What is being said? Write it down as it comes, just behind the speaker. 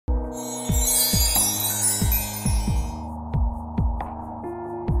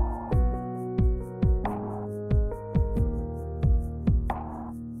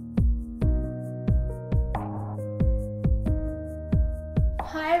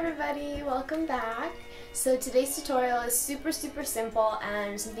everybody, welcome back. So today's tutorial is super simple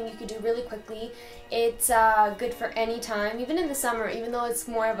and something you can do really quickly. It's good for any time, even in the summer, even though it's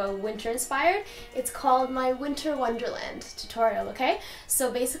more of a winter inspired. It's called my Winter Wonderland tutorial, okay?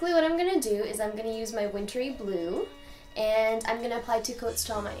 So basically what I'm going to do is I'm going to use my wintry blue and I'm going to apply 2 coats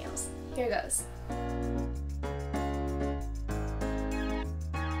to all my nails. Here goes.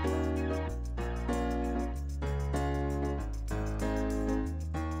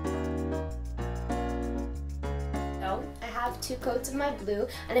 I have 2 coats of my blue,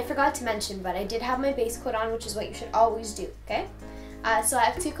 and I forgot to mention, but I did have my base coat on, which is what you should always do, okay? So I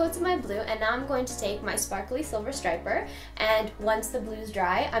have 2 coats of my blue, and now I'm going to take my sparkly silver striper, and once the blue's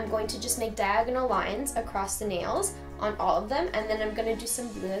dry, I'm going to just make diagonal lines across the nails on all of them, and then I'm going to do some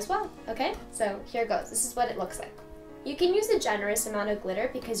blue as well, okay? So here goes. This is what it looks like. You can use a generous amount of glitter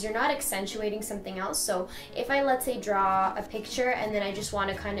because you're not accentuating something else. So if I, let's say, draw a picture and then I just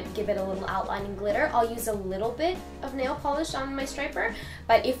want to kind of give it a little outline in glitter, I'll use a little bit of nail polish on my striper.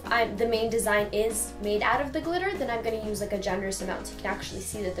 But if the main design is made out of the glitter, then I'm going to use like a generous amount so you can actually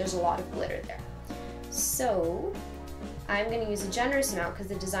see that there's a lot of glitter there. So I'm going to use a generous amount because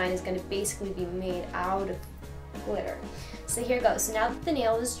the design is going to basically be made out of glitter. So here goes. So now that the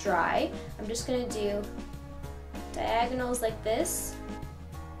nail is dry, I'm just going to do diagonals like this,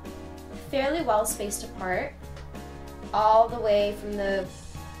 fairly well spaced apart, all the way from the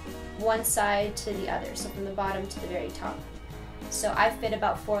one side to the other, so from the bottom to the very top. So I fit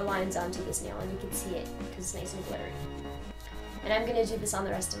about 4 lines onto this nail, and you can see it because it's nice and glittery. And I'm going to do this on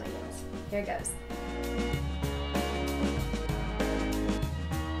the rest of my nails. Here it goes.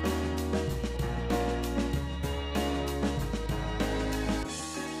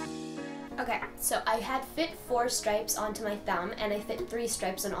 Okay, so I had fit 4 stripes onto my thumb and I fit 3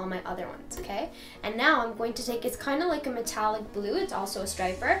 stripes on all my other ones, okay? And now I'm going to take, it's kind of like a metallic blue, it's also a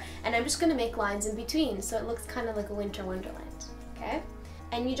striper, and I'm just going to make lines in between so it looks kind of like a winter wonderland, okay?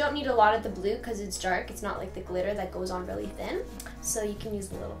 And you don't need a lot of the blue because it's dark, it's not like the glitter that goes on really thin, so you can use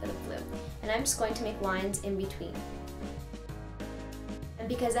a little bit of blue. And I'm just going to make lines in between. And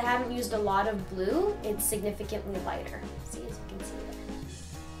because I haven't used a lot of blue, it's significantly lighter. See, as you can see there.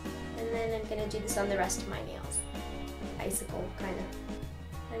 And then I'm going to do this on the rest of my nails. Icicle, kind of.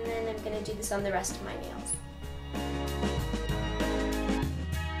 And then I'm going to do this on the rest of my nails.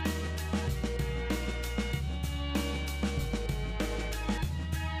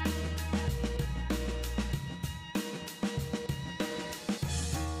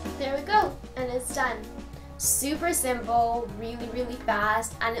 There we go, and it's done. Super simple, really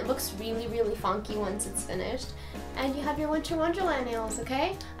fast, and it looks really funky once it's finished. And you have your Winter Wonderland nails,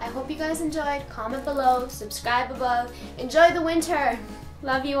 okay? I hope you guys enjoyed. Comment below, subscribe above. Enjoy the winter.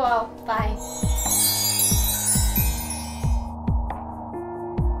 Love you all. Bye.